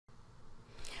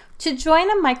To join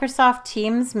a Microsoft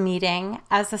Teams meeting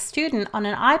as a student on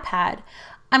an iPad,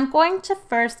 I'm going to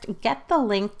first get the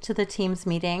link to the Teams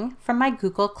meeting from my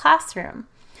Google Classroom.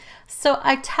 So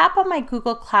I tap on my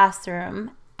Google Classroom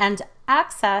and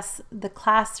access the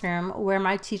classroom where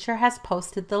my teacher has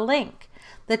posted the link.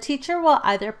 The teacher will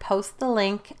either post the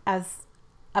link as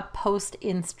a post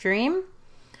in Stream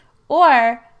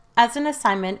or as an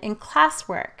assignment in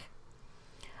classwork.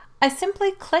 I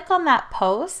simply click on that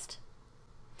post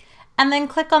and then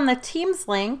click on the Teams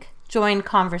link, Join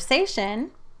Conversation,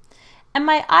 and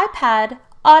my iPad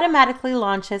automatically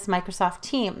launches Microsoft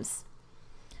Teams.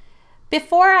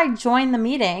 Before I join the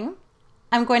meeting,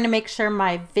 I'm going to make sure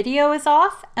my video is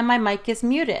off and my mic is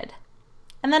muted.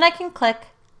 And then I can click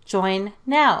Join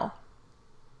Now.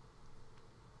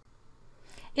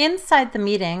 Inside the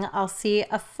meeting, I'll see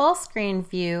a full screen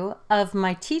view of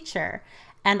my teacher,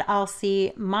 and I'll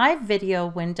see my video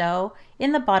window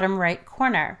in the bottom right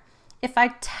corner. If I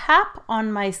tap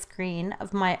on my screen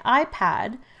of my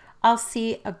iPad, I'll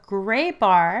see a gray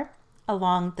bar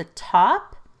along the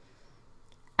top,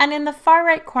 and in the far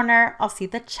right corner, I'll see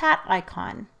the chat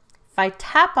icon. If I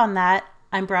tap on that,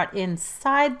 I'm brought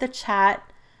inside the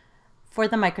chat for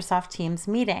the Microsoft Teams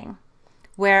meeting,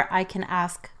 where I can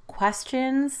ask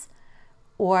questions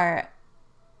or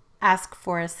ask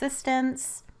for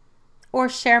assistance or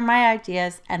share my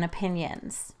ideas and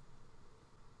opinions.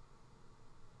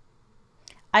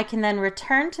 I can then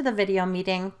return to the video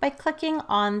meeting by clicking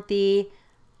on the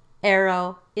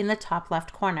arrow in the top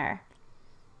left corner.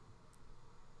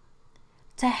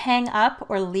 To hang up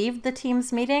or leave the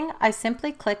Teams meeting, I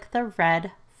simply click the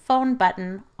red phone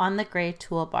button on the gray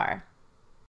toolbar.